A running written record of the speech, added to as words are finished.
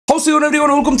How's it going, everyone?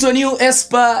 Welcome to a new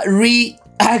AESPA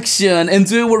reaction, and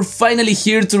today we're finally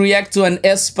here to react to an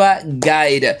AESPA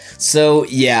guide. So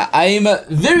yeah, I'm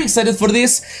very excited for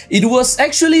this. It was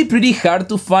actually pretty hard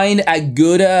to find a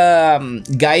good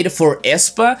guide for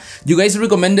AESPA. You guys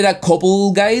recommended a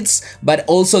couple guides, but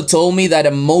also told me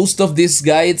that most of these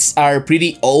guides are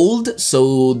pretty old,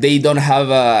 so they don't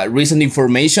have recent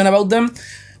information about them,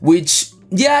 which,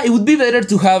 yeah, it would be better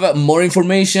to have more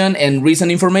information and recent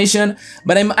information,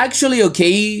 but I'm actually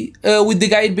okay with the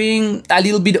guide being a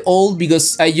little bit old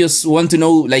because I just want to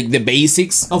know like the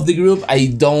basics of the group. I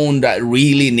don't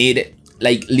really need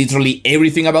like literally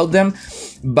everything about them.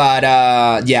 But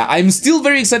yeah, I'm still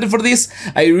very excited for this.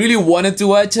 I really wanted to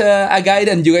watch a guide,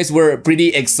 and you guys were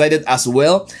pretty excited as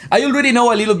well. I already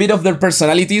know a little bit of their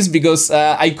personalities because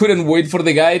I couldn't wait for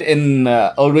the guide and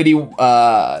already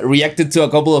reacted to a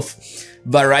couple of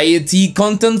variety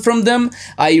content from them.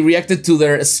 I reacted to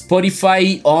their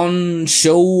Spotify on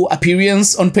show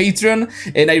appearance on Patreon,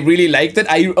 and I really liked it.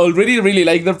 I already really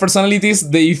like their personalities.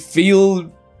 They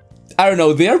feel, I don't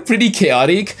know, they are pretty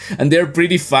chaotic and they're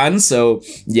pretty fun. So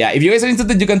yeah, if you guys are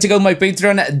interested, you can check out my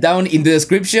Patreon down in the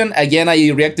description. Again,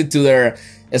 I reacted to their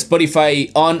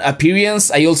Spotify on appearance.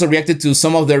 I also reacted to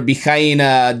some of their behind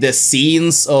the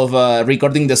scenes of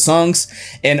recording the songs,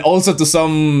 and also to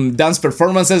some dance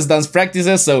performances, dance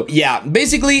practices. So yeah,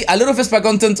 basically a lot of AESPA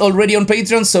content already on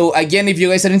Patreon. So again, if you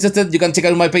guys are interested, you can check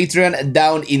out my Patreon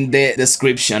down in the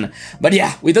description. But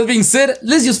yeah, with that being said,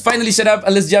 let's just finally shut up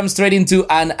and let's jump straight into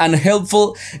an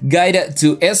unhelpful guide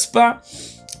to AESPA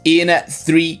in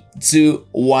 3, 2,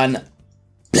 1,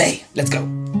 play. Let's go.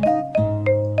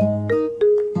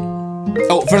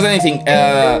 Oh, first anything,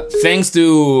 thanks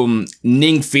to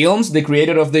Ning Films, the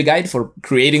creator of the guide, for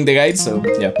creating the guide. So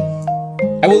yeah,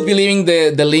 I will be leaving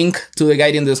the link to the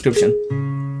guide in the description.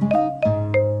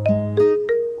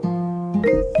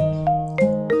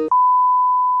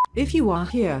 If you are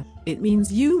here, it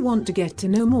means you want to get to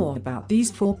know more about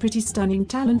these 4 pretty stunning,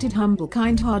 talented, humble,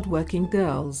 kind, hard-working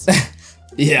girls.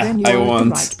 Yeah, then I you're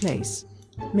want. at the right place.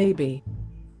 Maybe.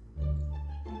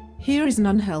 Here is an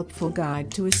unhelpful guide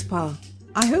to AESPA.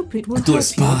 I hope it will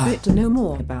help you a bit to know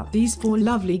more about these 4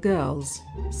 lovely girls.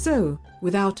 So,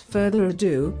 without further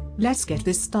ado, let's get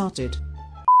this started.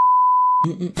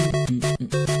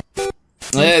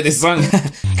 Yeah, this song,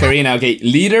 Karina. Okay,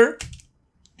 leader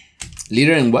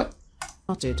in what?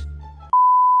 Started.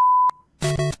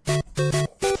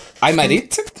 I'm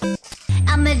addicted.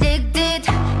 I'm addicted.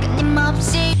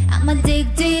 I'm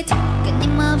addicted.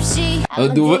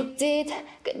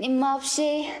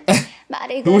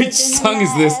 Which song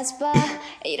is this?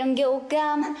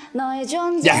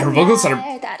 Yeah, her vocals are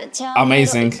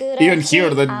amazing. Even here,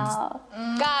 the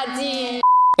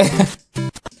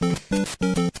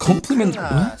compliment.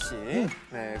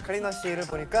 네, 카리나 씨를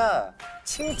보니까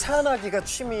칭찬하기가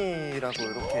취미라고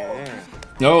이렇게.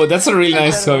 Oh, that's a really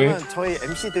nice hobby. 저희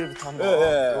MC들부터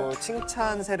한번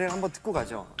칭찬세를 한번 듣고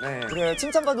가죠. 네. 그래,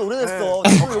 칭찬받은 오래됐어.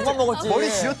 욕만 먹었지. 머리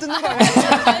쥐어뜯는 거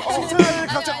아니야? 칭찬을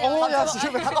갑자기 야,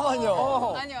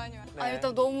 잠깐만요. 아니요. 아,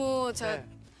 일단 너무 제가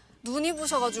눈이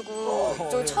부셔가지고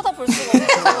저 쳐다볼 수가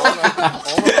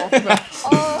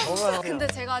없어서. 근데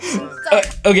제가 진짜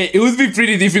Okay, it would be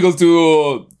pretty difficult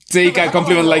to take a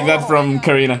compliment like that from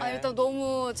Karina. 아, 일단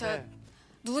너무 제가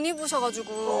눈이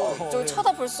부셔가지고 저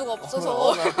쳐다볼 수가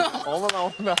없어서.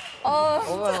 어머나.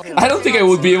 I don't think I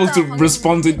would be able to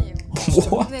respond to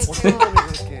what?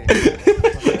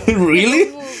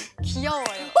 Really? 너무 귀여워요.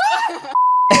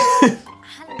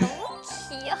 너무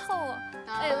귀여워.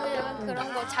 약간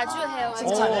그런 거 자주 해요.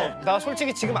 나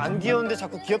솔직히 지금 안 귀여운데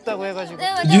자꾸 귀엽다고 해가지고. 네,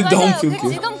 You don't 맞아요. feel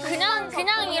good. 지금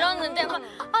그냥 이러는데 막,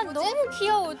 아 너무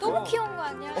귀여워. 너무 귀여운 거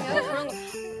아니야? 약간 그런 거.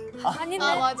 아닌데.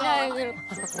 아, 맞아.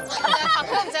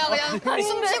 가끔 제가 그냥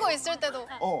숨 쉬고 있을 때도.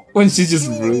 When she just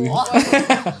really.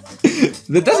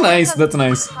 That's nice. That's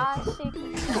nice.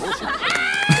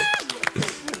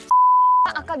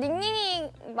 아까 닝닝이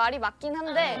말이 맞긴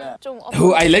한데 좀.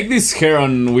 Oh, I like this hair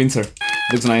on Winter.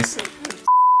 Looks nice.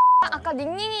 아까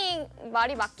닝닝이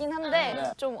말이 맞긴 한데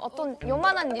좀 어떤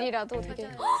요만한 일이라도 되게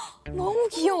너무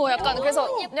귀여워. 약간 그래서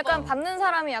약간 받는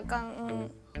사람이 약간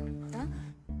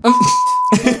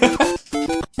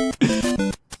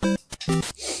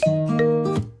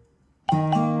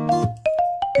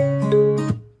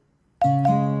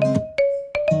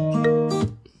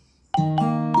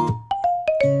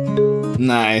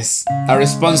Nice. A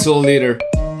responsible leader.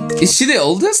 Is she the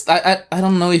oldest? I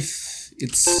don't know if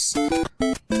it's.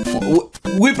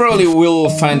 We probably will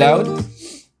find out.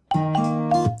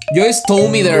 You guys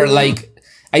told me they're like.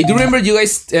 I do remember you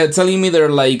guys telling me they're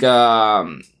like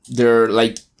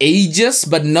ages,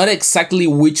 but not exactly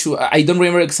which. I don't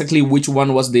remember exactly which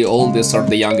one was the oldest or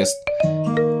the youngest.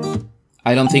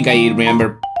 I don't think I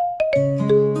remember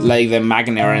like the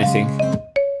magna or anything.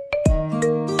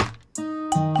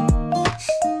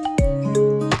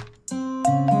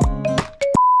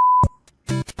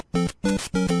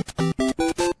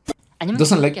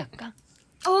 Doesn't like.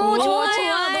 오, 좋아요. 너무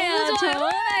좋아요.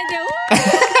 아이디어.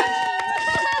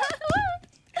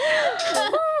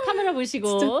 카메라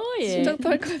보시고 예. 심장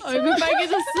토할 것 같아. 얼굴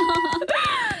빨개졌어.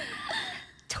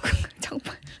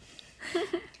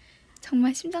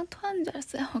 정말 심장 토하는 줄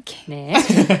알았어요. 오케이. 네.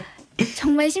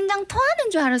 정말 심장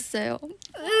토하는 줄 알았어요.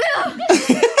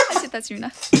 다시 지민아.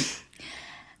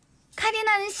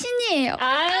 카리나는 신이에요.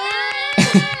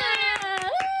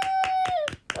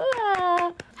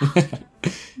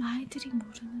 말들이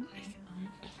모르는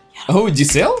Oh,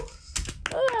 Giselle?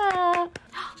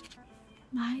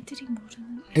 말들이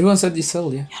모르는 Everyone said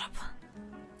Giselle, yeah. 여러분,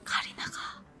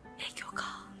 카리나가 애교가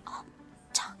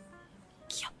엄청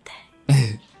귀엽대.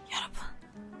 여러분,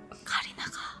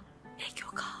 카리나가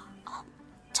애교가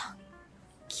엄청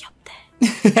귀엽대.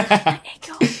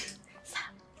 애교 3,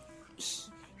 2,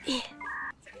 1.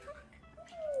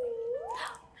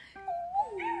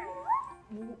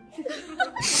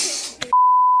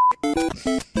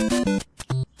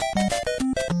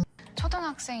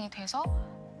 초등학생이 돼서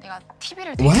내가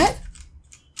TV를 What?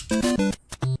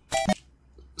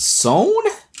 Zone?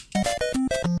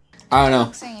 I don't know.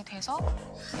 학생이 돼서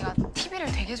내가 TV를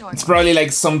되게 좋아해. It's probably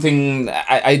like something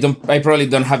I probably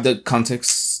don't have the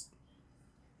context.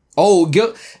 Oh,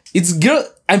 it's girl.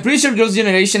 I'm pretty sure Girls'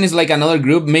 Generation is like another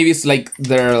group. Maybe it's like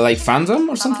their like fandom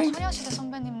or something. 소녀시대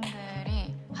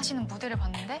선배님들이 하시는 무대를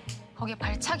봤는데 거기에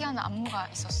발차기 하는 안무가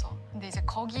있었어. 근데 이제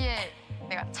거기에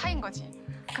내가 차인 거지.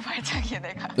 그 발차기에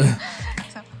내가.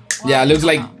 그래서 Yeah, looks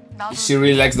like she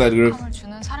really likes that group.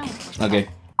 주는 사람이 되고 싶다. Okay.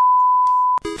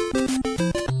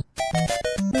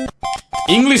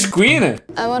 English Queen.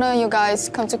 I want you guys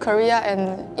come to Korea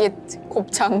and eat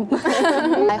곱창.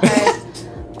 I heard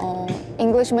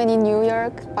Englishman in New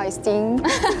York by Sting.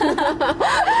 Wait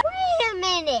a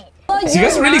minute. She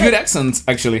has really good accents,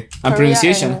 actually, and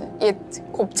pronunciation. And eat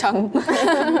곱창.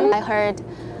 I heard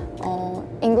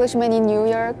Englishman in New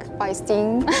York by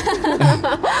Sting. Wait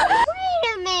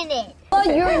a minute. Well,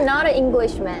 you're not an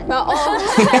Englishman. Right,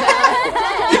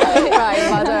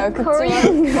 맞아요.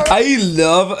 Korean. I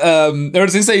love ever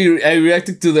since I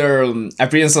reacted to their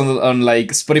appearance on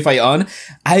like Spotify on,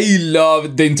 I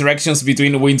love the interactions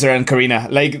between Winter and Karina.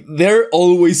 Like they're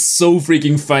always so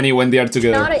freaking funny when they are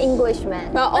together. Not an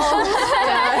Englishman.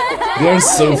 They're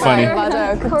so funny.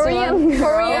 맞아요. Korean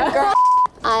girl.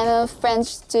 I'm a French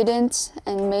student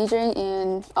and majoring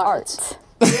in art.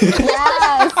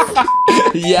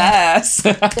 Yes.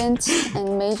 Student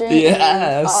and majoring Yes. in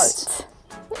art.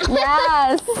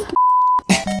 Yes.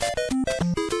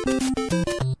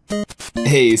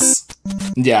 Ace.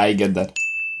 Yeah, I get that.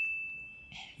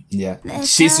 Yeah,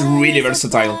 she's really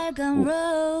versatile.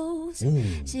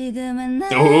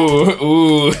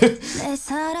 Ooh. 내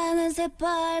사랑은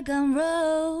새빨간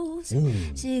rose.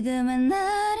 지금은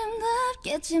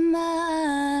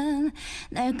아름답겠지만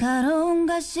날카로운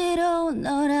가시로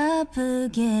널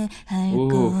아프게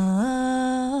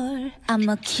할걸. I'm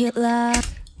a killer.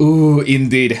 Ooh,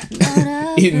 indeed.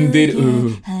 Indeed,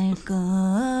 ooh.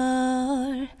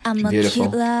 할걸. I'm a Beautiful.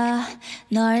 killer.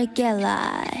 널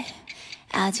깰라.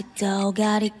 아직도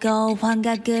가리고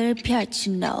환각을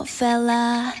펼친 no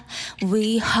fella.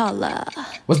 We holla.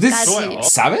 Was this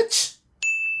Savage?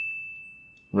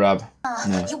 Rob.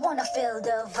 No. You wanna feel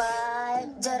the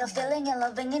vibe. That feeling and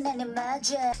loving in any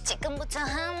magic. 지금부터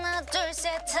하나 둘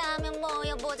셋 하면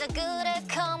모여보자 그래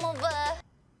come over.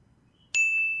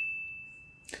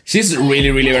 She's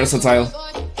really, really versatile.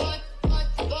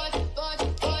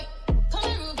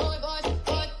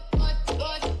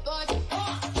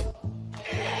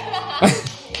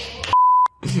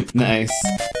 Nice.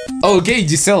 Okay,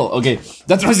 Giselle. Okay,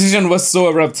 that transition was so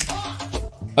abrupt.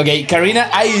 Okay, Karina.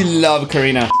 I love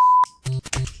Karina.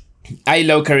 I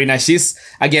love Karina. She's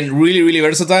again really, really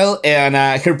versatile, and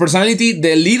her personality.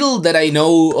 The little that I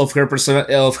know of her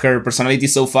personality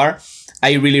so far,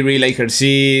 I really, really like her.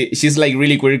 She's like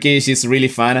really quirky. She's really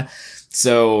fun.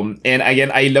 So, and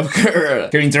again, I love her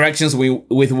interactions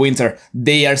with Winter.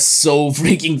 They are so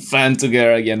freaking fun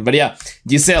together again. But yeah,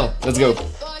 Giselle, let's go.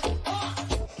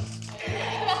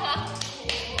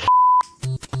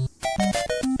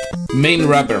 Main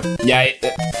rapper. Yeah.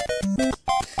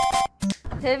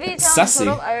 데뷔 전 Sassy.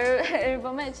 졸업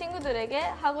앨범에 친구들에게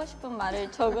하고 싶은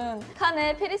말을 적은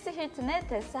칸에 페리스 힐튼의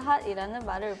That's Hot이라는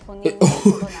말을 본인이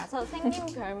적고 나서 생긴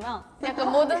별명.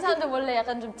 약간 모든 사람들 원래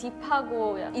약간 좀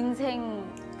딥하고 인생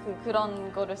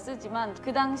그런 거를 쓰지만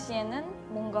그 당시에는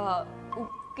뭔가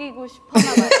웃기고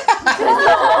싶었나 봐요.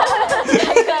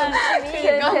 그래서 약간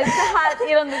That's Hot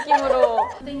이런 느낌으로.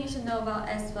 The thing you should know about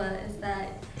aespa is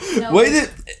that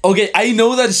Okay, I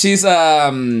know that she's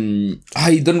I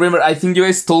don't remember. I think you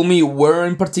guys told me where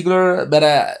in particular, but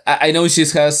I know she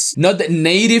has not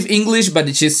native English, but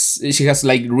she has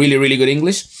like really good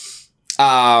English.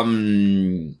 I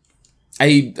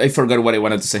forgot what I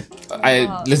wanted to say.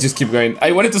 Let's just keep going.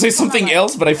 I wanted to say something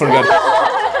else, but I forgot.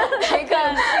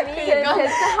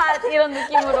 이런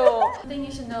느낌으로. The thing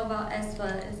you should know about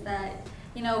aespa is that,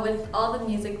 you know, with all the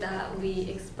music that we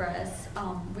express,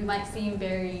 we might seem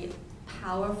very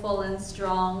powerful and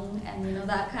strong and, you know,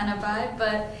 that kind of vibe,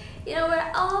 but, you know,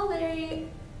 we're all very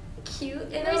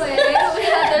cute in a way.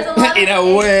 There's a lot in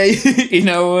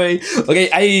a way.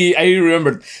 Okay, I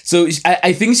remembered. So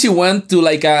I think she went to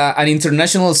like an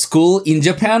international school in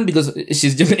Japan because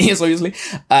she's Japanese, obviously.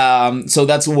 So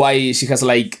that's why she has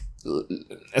like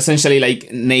essentially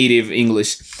like native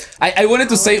English. I wanted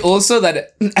to say also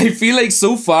that I feel like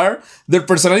so far their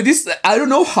personalities, I don't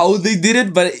know how they did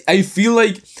it, but I feel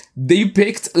like they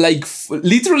picked like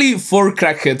literally 4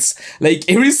 crackheads. Like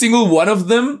every single one of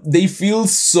them, they feel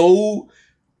so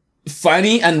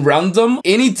funny and random.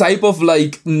 Any type of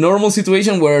like normal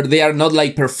situation where they are not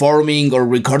like performing or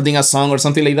recording a song or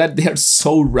something like that, they are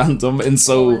so random and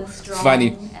so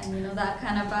funny. And, you know, that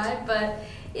kind of vibe, but,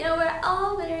 you know, we're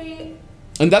all very...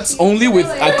 And that's only with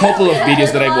a couple of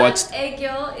videos that I've watched.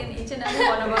 Aegyo in each and every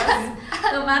one of us.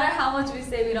 No matter how much we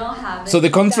say we don't have it. So the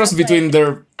contrast between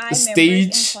their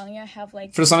stage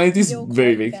like personalities is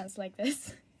very big. Like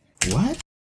this. What?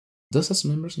 Does us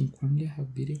members in Kwangya have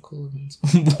video call events?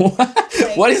 What?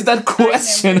 What is that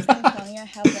question? Members in Kwangya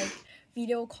have like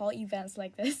video call events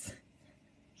like this.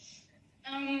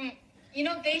 You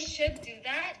know, they should do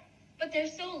that, but they're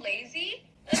so lazy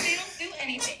that they don't do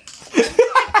anything.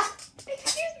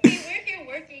 Excuse me, we're here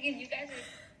working and you guys are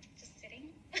just sitting.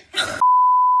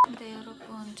 네,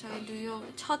 여러분, 저희 뉴욕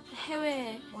첫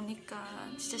해외 오니까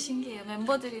진짜 신기해요.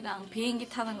 멤버들이랑 비행기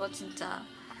타는 거 진짜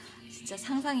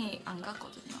상상이 안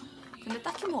갔거든요. 근데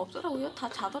딱히 뭐 없더라고요. 다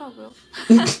자더라고요.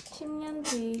 10년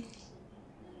뒤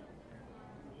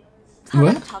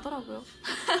사람 자더라고요.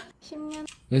 10년.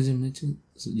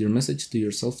 Your message to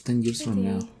yourself 10 years from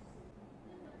now.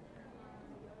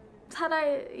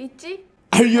 살아있지?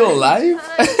 Are you alive?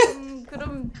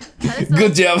 그럼 잘했어.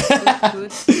 Good job.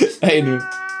 I knew.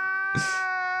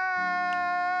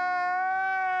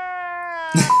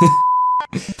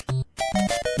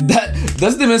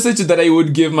 That's the message that I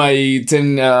would give my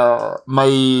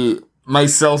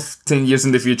myself 10 years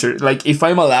in the future. Like if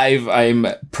I'm alive, I'm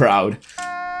proud.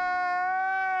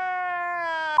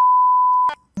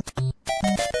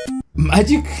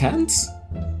 Magic hands?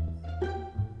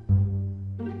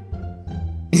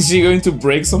 Is she going to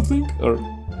break something or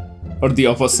the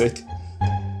opposite?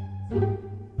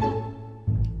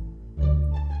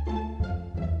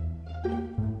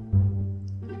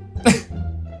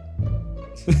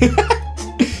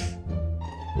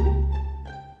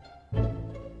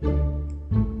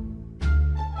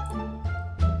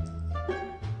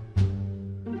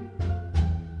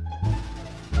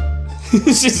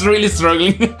 She's really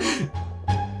struggling.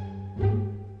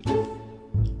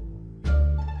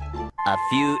 A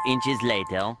few inches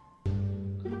later.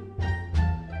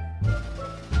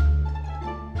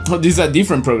 Oh, this is a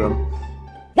different program.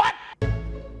 What?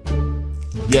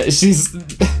 Yeah, she's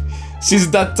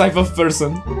that type of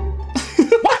person.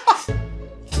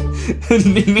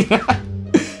 Ningning.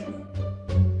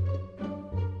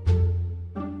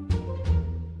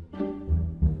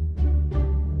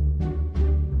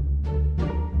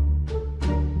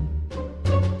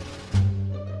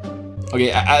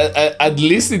 Okay, at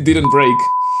least it didn't break.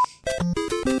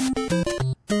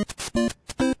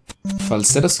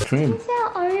 Falsetto scream.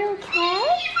 Giselle, are you okay?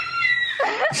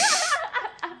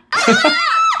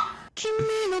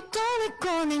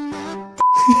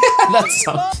 That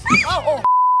song.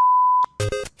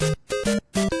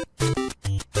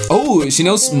 Oh, she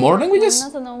knows more languages?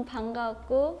 만나서 너무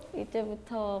반가웠고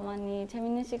이제부터 많이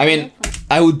재밌는 시간. I mean,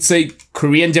 I would say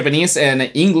Korean, Japanese,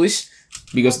 and English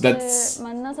because that's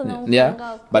만나서 너무 yeah.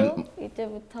 반가웠고 But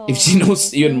이제부터 if she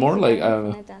knows even more, like I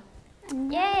don't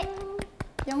know. 예.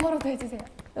 영어로도 해주세요.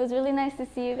 It was really nice to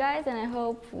see you guys, and I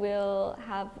hope we'll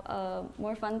have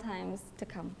more fun times to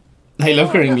come. I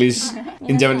love her English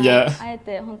in Japan. Yeah. 会え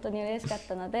て本当に嬉しかっ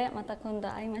たので、また今度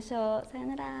会いましょう。さよ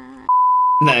なら。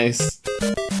Nice.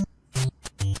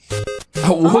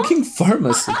 A walking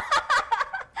pharmacy.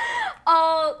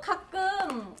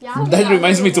 가끔 That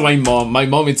reminds me to my mom. My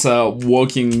mom is a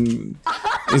walking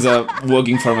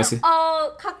pharmacy.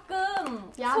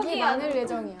 가끔 약이 많을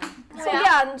예정이야. 속이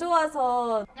안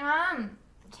좋아서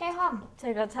체험.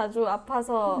 제가 자주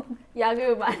아파서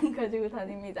약을 많이 가지고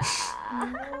다닙니다.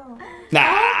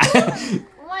 Nah.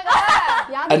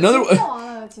 오마이갓. 약이 Another- 진짜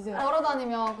많아요, 지금.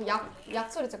 걸어다니면 그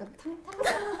약 소리 진짜 탕탕.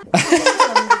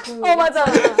 맞아.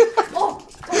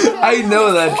 I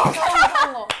know that.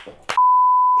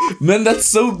 Man, that's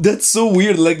so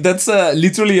weird. Like that's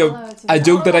literally a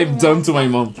joke that I've done to my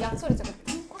mom. 약 소리 진짜 탕탕.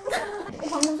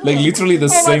 Like literally the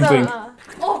same thing.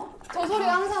 저 소리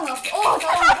항상 났어.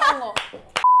 저런 거.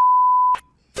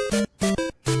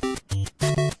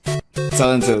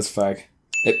 Talented as fuck.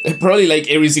 Probably like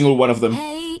every single one of them.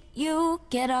 Hey, you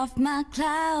get off my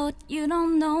cloud. You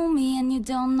don't know me and you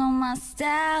don't know my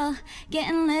style.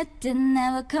 Getting lifted,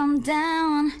 never come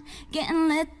down. Getting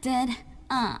lifted,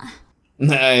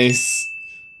 Nice.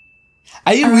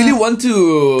 I really want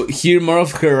to hear more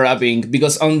of her rapping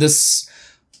because on this,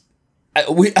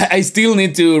 I still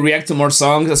need to react to more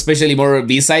songs, especially more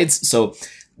B-sides. So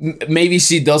maybe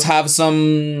she does have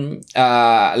some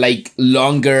like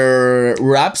longer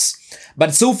raps.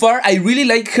 But so far, I really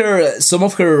like some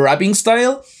of her rapping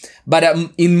style. But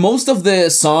in most of the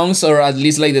songs, or at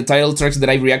least like the title tracks that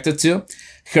I've reacted to,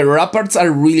 her rap parts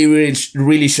are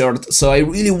really short. So I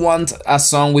really want a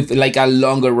song with like a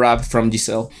longer rap from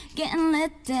Giselle. getting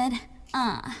lifted,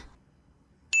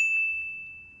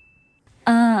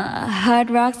 Hard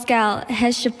rock scout,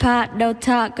 headshot pot, no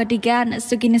talk, 거디가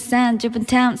속이는 sound, 좁은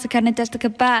탐, 속하는 just like a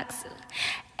box.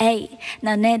 Ay,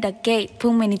 너네 덕에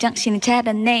분명히 정신이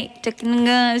차렸네. 쫓기는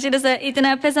건 싫어서 이젠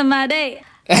앞에서 말해.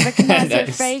 I recognize your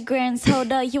Nice. fragrance.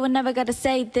 Hold up, you were never gonna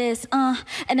say this.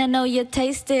 And I know your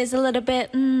taste is a little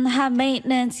bit high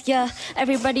maintenance. Yeah,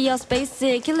 everybody else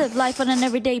basic. You live life on an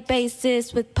everyday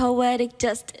basis with poetic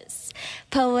justice.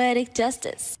 Poetic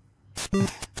justice.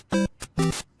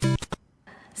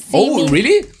 See Oh, me?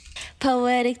 really?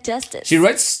 Poetic justice. She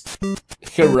writes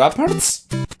her rap parts?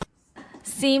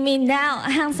 See me now,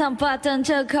 항상 봤던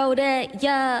저 거대,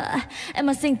 yeah. Am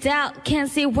I synced out? Can't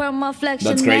see where my reflection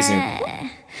That's crazy.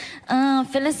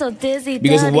 Feeling so dizzy.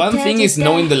 Because one thing is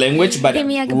knowing the language, but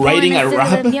writing a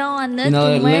rap in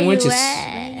another language is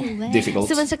difficult.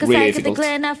 Really difficult.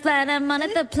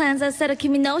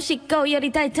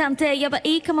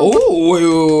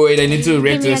 Oh, wait, I need to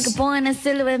react to this.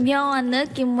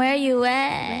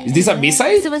 Is this a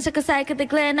B-side?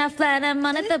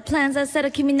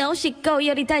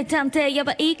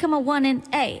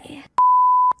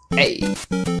 Hey.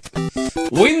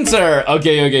 Winter!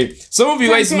 Okay. Some of you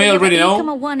guys may already know.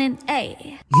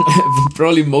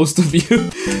 Probably most of you.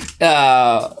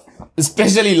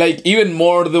 Especially like even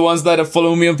more the ones that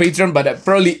follow me on Patreon, but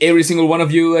probably every single one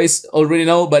of you guys already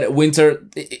know. But Winter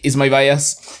is my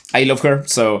bias. I love her,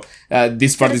 so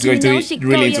this part is going to be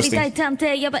really interesting. And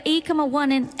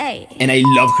I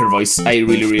love her voice. I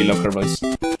really love her voice.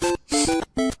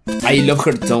 I love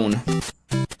her tone.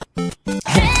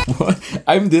 What?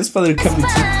 I'm this father coming to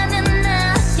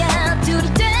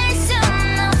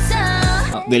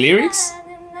the lyrics?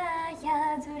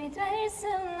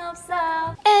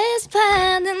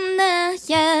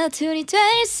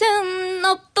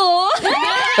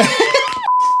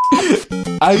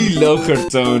 I love her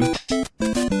tone.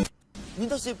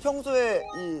 민터 씨 평소에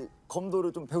이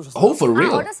검도를 좀 배우셨어요? Oh, for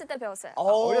real? 어렸을 때 배웠어요.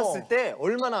 어렸을 때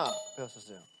얼마나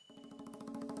배웠었어요?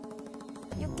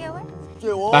 6개월?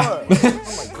 6개월.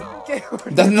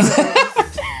 That's not...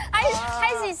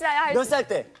 할 수 있어요. 할 몇 살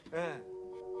때?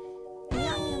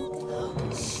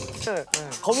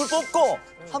 검을 뽑고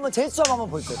한번 제스처 한번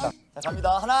보여주세요. 자,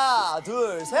 갑니다. 하나,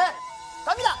 둘, 셋.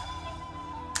 갑니다.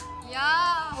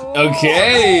 야.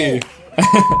 Okay.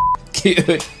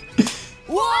 Cute.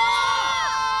 와!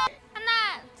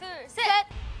 하나, 둘, 셋.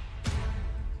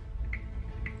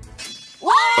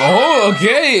 Oh,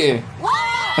 okay.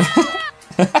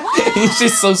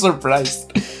 She's so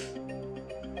surprised.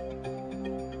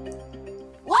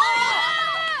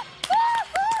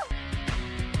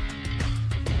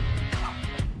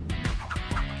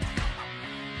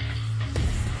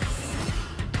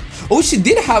 Oh, she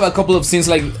did have a couple of scenes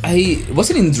like was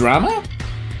it in drama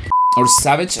or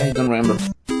Savage? I don't remember.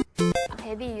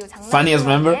 Funniest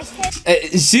member.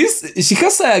 She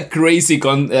has a crazy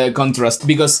contrast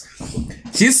because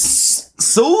she's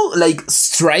so like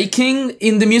striking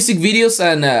in the music videos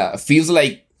and feels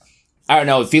like I don't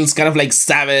know, feels kind of like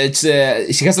savage.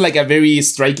 She has like a very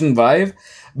striking vibe,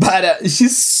 but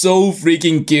she's so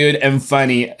freaking cute and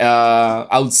funny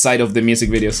outside of the music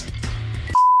videos.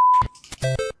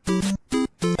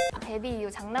 데뷔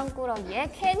이후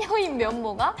장난꾸러기의 캐녀인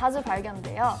면모가 자주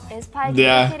발견돼요. 에스파의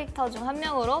캐릭터 중 한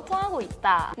명으로 통하고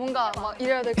있다. 뭔가 막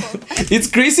이래야 될 것 같아.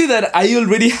 It's crazy that I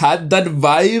already had that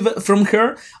vibe from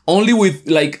her only with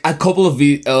like a couple of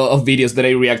videos that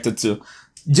I reacted to.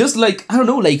 Just like, I don't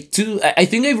know, like I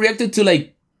think I reacted to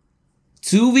like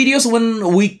 2 videos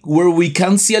where we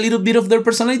can see a little bit of their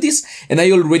personalities, and I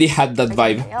already had that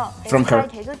vibe from her.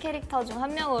 개그 캐릭터 중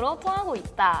한 명으로 통하고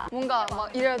있다. 뭔가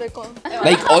막 이래야 될 것 같아.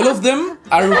 Like all of them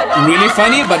are really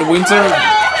funny, but Winter.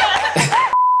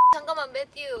 잠깐만,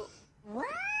 매튜.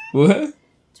 What?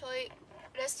 저희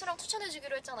레스토랑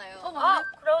추천해주기로 했잖아요. 아,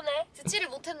 그러네. 듣지를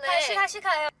못했네. 다시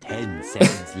가요. 10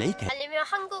 seconds later. 아니면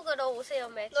한국으로 오세요,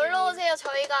 매튜. 놀러 오세요.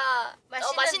 저희가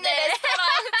맛있는 레스토랑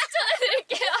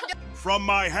추천해드릴게요. From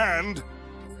my hand,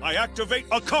 I activate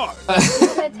a card.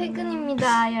 네,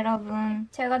 퇴근입니다, 여러분.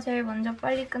 제가 제일 먼저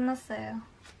빨리 끝났어요.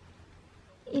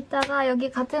 이따가 여기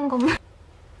같은 건물.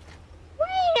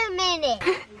 Wait a minute.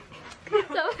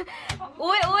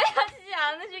 오해하시지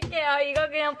않으실게요. 이거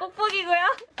그냥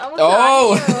뽁뽁이고요. 아무튼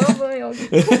아니에요, 여러분. 여기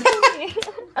뽁뽁이.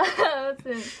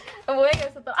 아무튼 뭐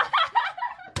얘기했었더라.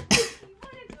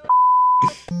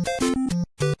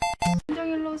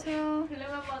 일로 오세요.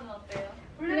 블랙맘바는 어때요?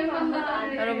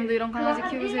 여러분도 이런 강아지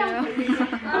키우세요.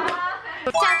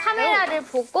 자, 카메라를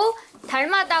보고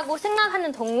닮았다고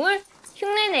생각하는 동물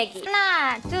흉내내기.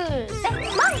 하나, 둘, 셋,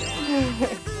 멍!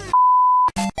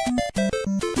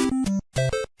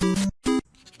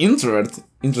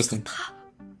 Interesting.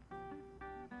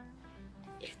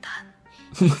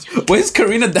 Why is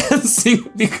Karina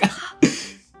dancing?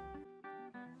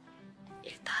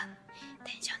 일단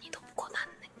텐션이 높고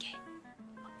낮는 게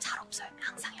잘 없어요.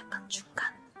 항상 약간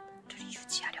중간을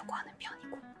유지하려고 하는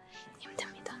편이고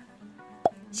힘듭니다.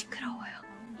 시끄러워요.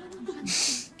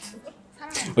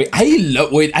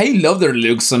 I love their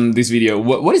looks on this video.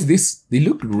 What is this? They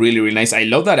look really nice. I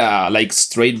love that like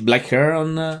straight black hair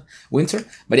on Winter.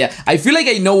 But yeah, I feel like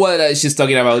I know what she's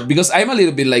talking about because I'm a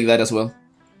little bit like that as well.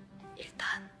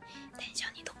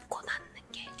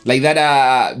 Like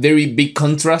that very big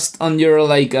contrast on your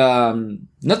like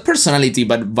not personality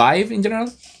but vibe in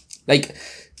general. Like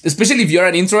especially if you're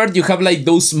an introvert, you have like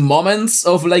those moments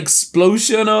of like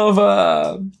explosion of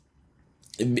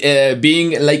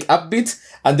being like upbeat,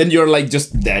 and then you're like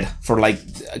just dead for like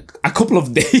a couple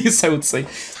of days, I would say.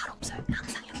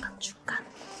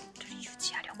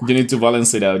 You need to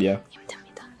balance it out, yeah.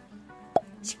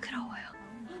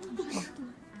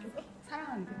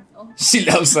 She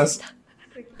loves us.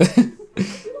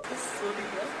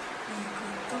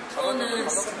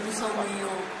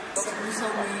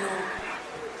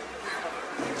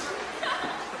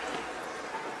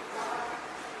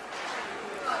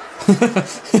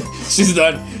 She's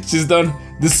done. She's done.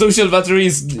 The social battery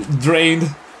is drained.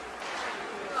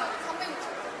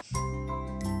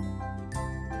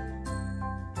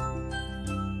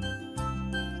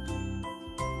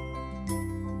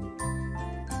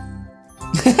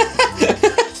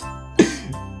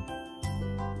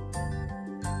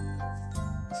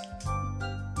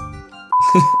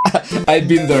 I've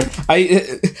been there.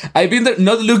 I've been there.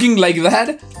 Not looking like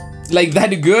that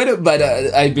good, but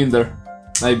I've been there.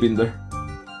 I've been there.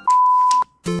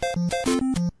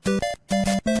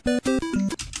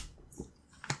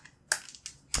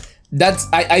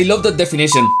 I love that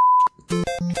definition.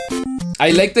 I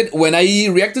liked it when I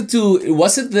reacted to,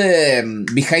 was it the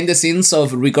behind the scenes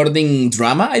of recording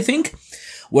drama, I think,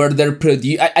 where their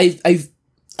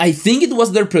I think it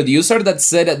was their producer that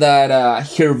said that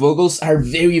her vocals are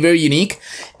very unique,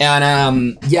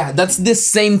 and yeah, that's the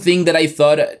same thing that I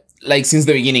thought like since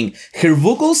the beginning. Her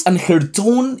vocals and her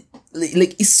tone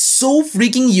like is so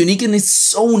freaking unique and it's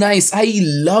so nice. I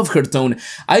love her tone.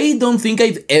 I don't think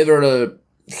I've ever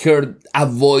heard a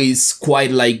voice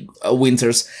quite like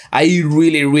Winter's. I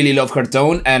really love her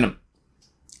tone, and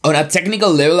on a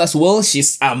technical level as well,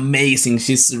 she's amazing.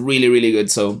 She's really good.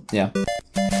 So yeah,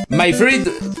 my favorite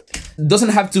doesn't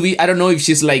have to be, I don't know if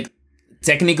she's like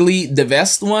technically the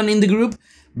best one in the group,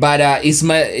 but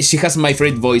she has my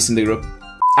favorite voice in the group.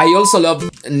 I also love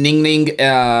Ningning.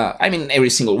 I mean, every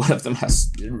single one of them has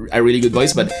a really good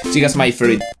voice, but she has my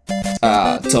favorite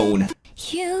tone.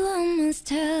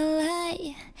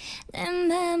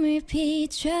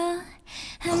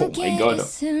 Oh my god.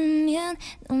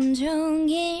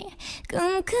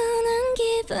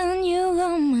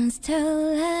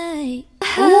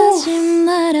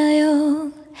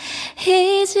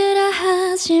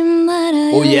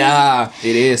 Oh yeah,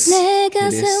 it is.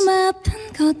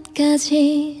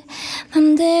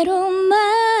 And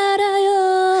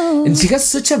she has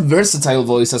such a versatile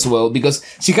voice as well, because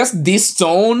she has this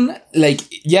tone, like,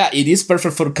 yeah, it is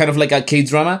perfect for kind of like a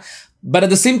K-drama, but at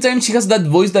the same time, she has that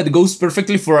voice that goes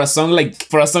perfectly for a song like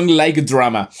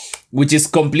Drama, which is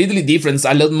completely different,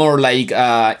 a lot more like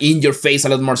in your face, a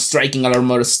lot more striking, a lot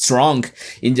more strong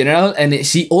in general, and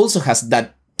she also has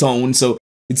that tone, so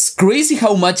it's crazy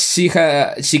how much she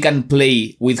can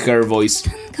play with her voice.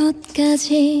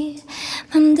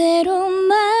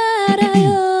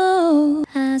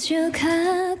 아주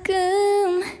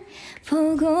가끔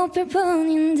보고플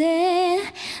뿐인데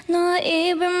너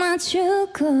입을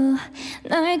맞추고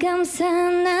널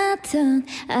감싸놨던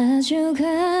아주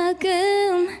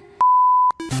가끔.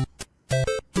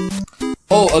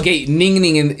 Oh, okay,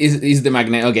 Ningning is the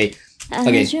magnet. Okay,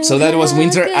 so that was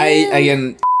Winter.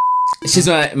 Again, she's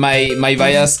my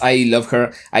bias. I love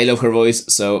her. I love her voice.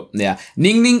 So yeah,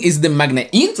 Ningning is the magnet.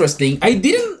 Interesting. I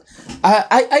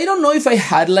don't know if I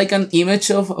had like an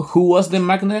image of who was the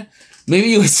magnet. Maybe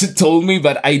you guys told me,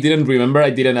 but I didn't remember.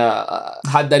 I didn't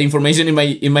had that information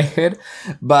in my head.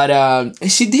 But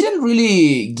she didn't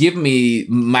really give me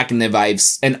magnet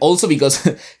vibes, and also because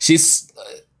she's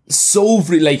so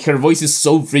like her voice is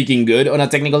so freaking good on a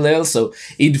technical level, so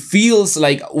it feels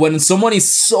like when someone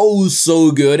is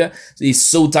so good, is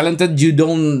so talented, you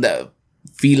don't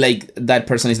feel like that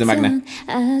person is the magnet.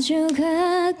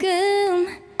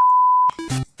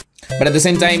 But at the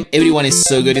same time, everyone is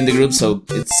so good in the group, so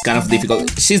it's kind of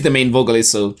difficult. She's the main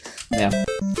vocalist, so yeah,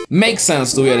 makes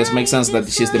sense, to be honest. Makes sense that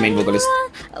she's the main vocalist.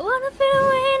 I wanna feel the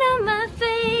wind on my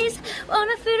face,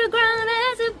 wanna feel the ground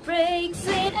as it breaks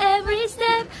in every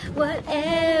step,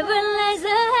 whatever lies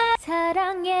ahead.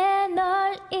 사랑해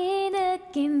널 이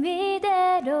느낌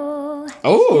이대로.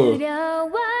 Oh.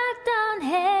 그려왔던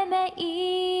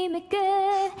헤매임의 끝.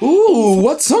 Ooh,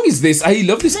 what song is this? I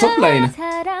love this top line.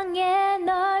 사랑해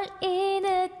널 이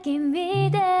느낌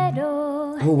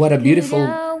이대로. Oh, what a beautiful.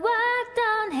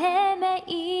 그려왔던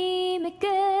헤매임의 끝.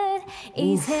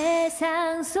 이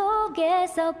세상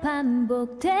속에서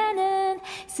반복되는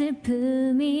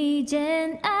슬픔이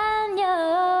이젠 안녕.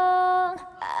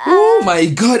 Oh my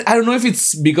god, I don't know if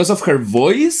it's because of her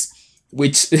voice,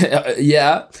 which,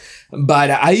 yeah, but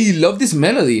I love this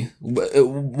melody.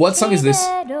 What song is this?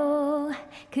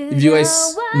 If you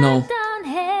guys know.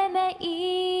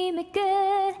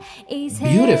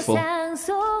 Beautiful.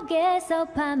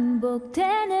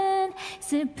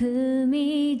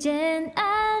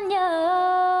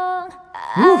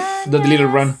 Oof, that little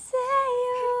run.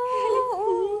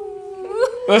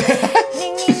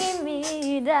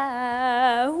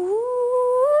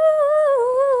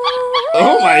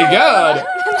 Oh my god!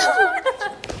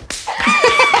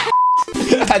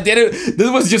 At the end, this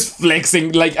was just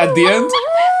flexing, like at the end.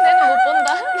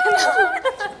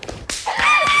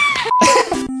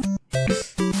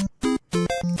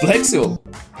 Flexible.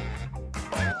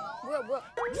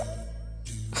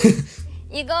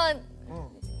 이건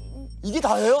이게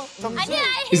다예요? 아니야.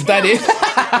 Is that it?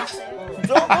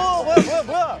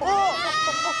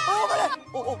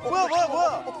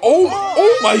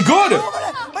 Oh my god!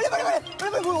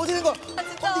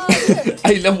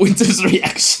 I love Winter's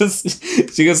reactions.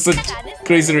 She has such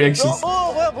crazy reactions.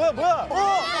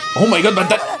 Oh my god, but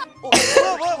that.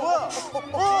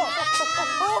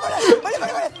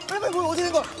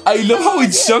 I love how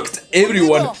it shocked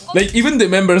everyone. Like, even the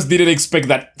members didn't expect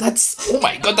that. Oh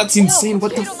my god, that's insane.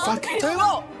 What the fuck?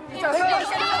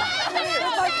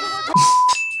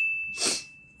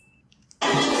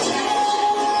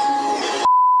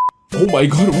 Oh my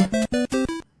god.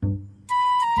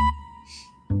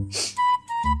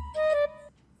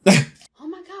 Oh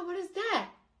my god, what is that?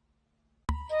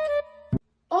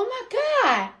 Oh my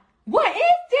god, what is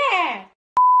that?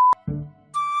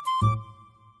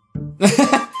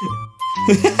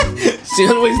 She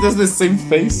always does the same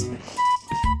face.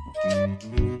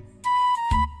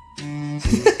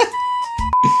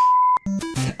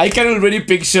 I can already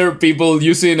picture people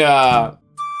using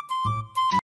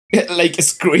like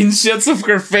screenshots of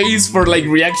her face for like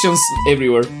reactions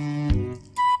everywhere.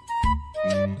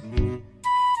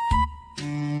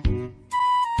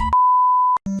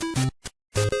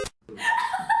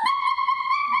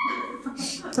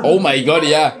 Oh my god,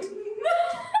 yeah.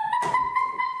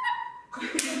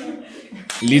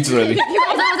 Literally.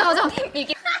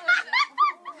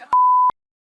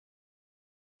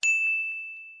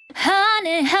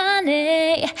 Honey,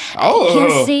 honey, oh, I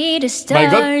can see the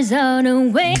stars on the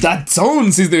way. That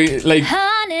sounds is the like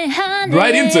honey, honey,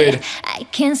 right into it. I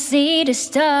can see the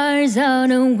stars on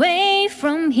the way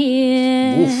from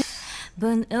here. Oof.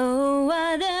 But oh,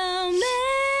 what a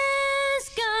man's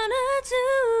gonna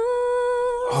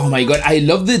do. Oh my god, I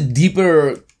love the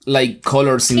deeper like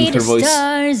colors in her voice.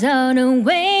 Stars out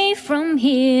away from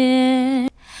here.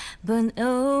 But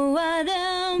oh, what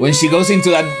when she goes into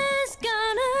that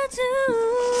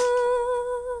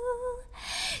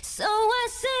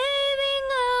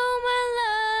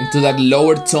into that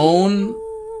lower tone,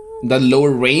 that lower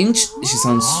range, she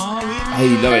sounds,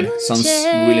 I love it, sounds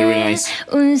really really nice.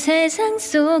 온 세상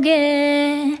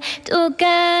속에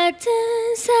똑같은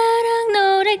사랑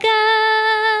노래가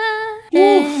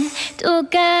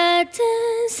똑같은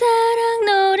사랑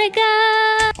노래가.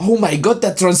 Oh my god,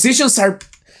 the transitions are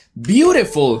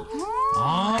beautiful.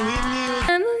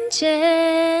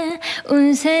 문제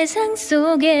온 세상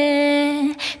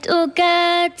속에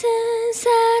똑같은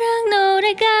사랑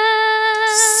노래가.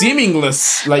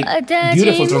 Seamless, like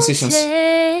beautiful transitions.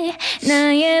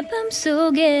 나의 밤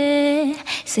속에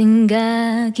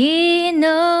생각이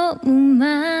너무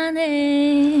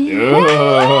많네.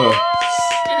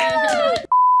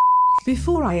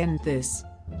 Before I end this,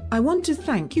 I want to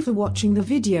thank you for watching the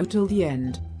video till the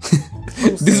end.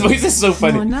 This voice is so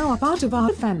funny. You are now a part of our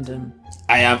fandom.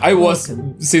 I am. I was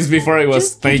since before I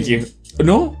was. Thank you.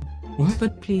 No? What?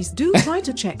 But please do try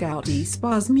to check out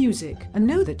AESPA's music and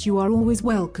know that you are always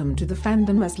welcome to the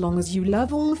fandom as long as you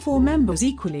love all 4 members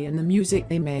equally and the music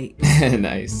they make.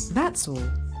 Nice. That's all.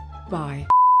 Bye.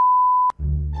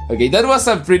 Okay, that was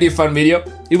a pretty fun video.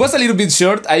 It was a little bit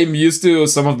short. I'm used to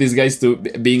some of these guys to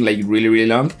being like really really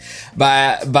long,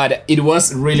 but it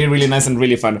was really really nice and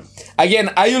really fun. Again,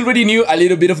 I already knew a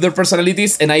little bit of their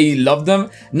personalities and I love them.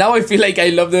 Now I feel like I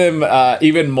love them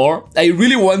even more. I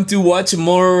really want to watch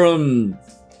more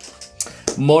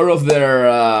of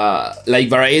their like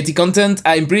variety content.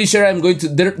 I'm pretty sure I'm going to.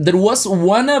 There was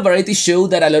one variety show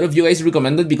that a lot of you guys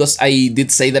recommended because I did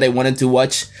say that I wanted to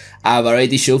watch a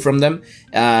variety show from them.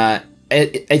 I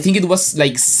think it was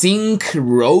like Sync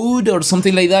Road or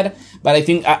something like that. But I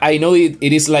think I know it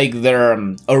is like their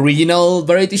original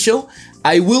variety show.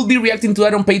 I will be reacting to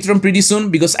that on Patreon pretty soon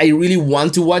because I really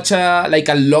want to watch like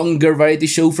a longer variety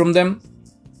show from them.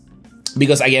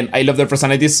 Because again, I love their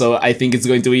personalities, so I think it's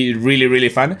going to be really really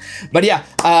fun. But yeah,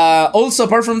 also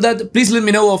apart from that, please let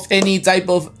me know of any type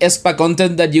of AESPA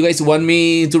content that you guys want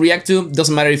me to react to.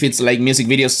 Doesn't matter if it's like music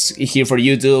videos here for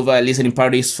YouTube, listening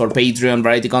parties for Patreon,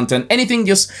 variety content, anything,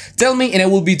 just tell me and I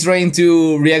will be trying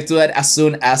to react to that as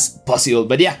soon as possible.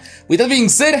 But yeah, with that being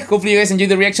said, hopefully you guys enjoyed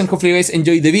the reaction, hopefully you guys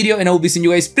enjoyed the video, and I will be seeing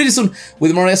you guys pretty soon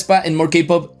with more AESPA and more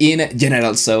K-pop in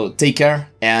general. So take care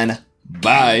and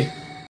bye!